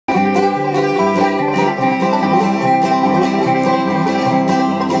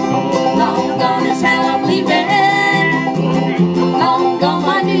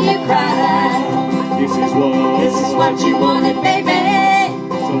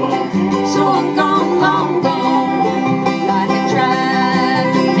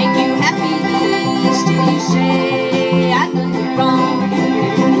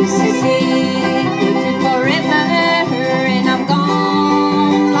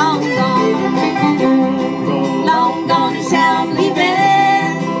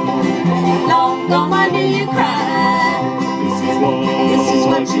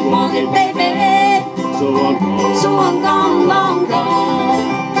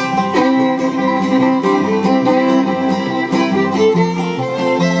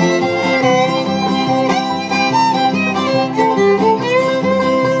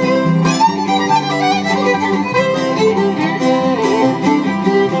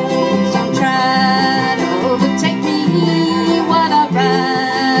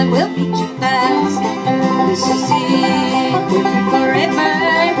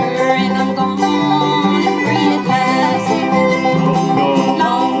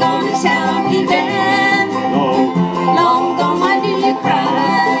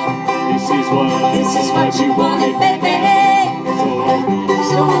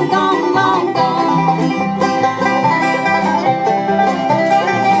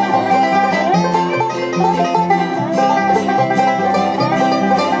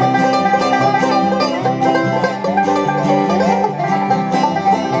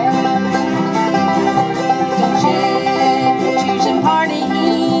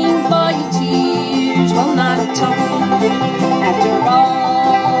tone. After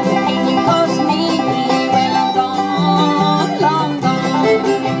all you cost me, well, I'm gone, long gone.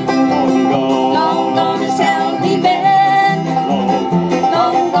 Long gone is how leaving.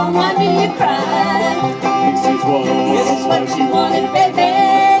 Long gone, why do you cry? This is what you wanted, baby.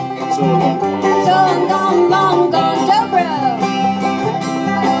 So I'm gone, long gone, dobro.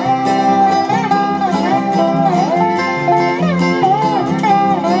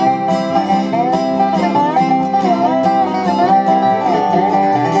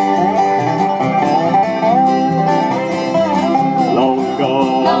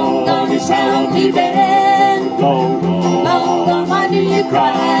 Long gone is how I'm leaving. Long gone, why do you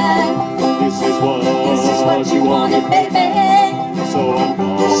cry? This is what you wanted, baby. So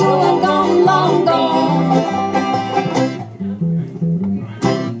I'm gone, long gone.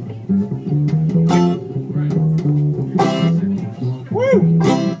 Woo!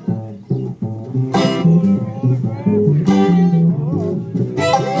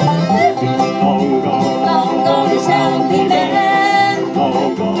 Long gone is how I'm leaving.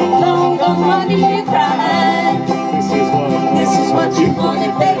 Long gone, why do you cry? This is what you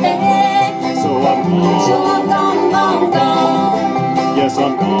wanted, baby. So I'm gone, long gone. Yes,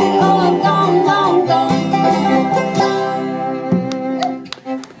 I'm gone. Oh, I'm gone, long gone.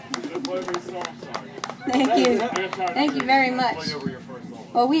 Thank you. Thank you very much.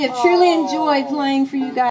 Well, we have truly enjoyed playing for you guys.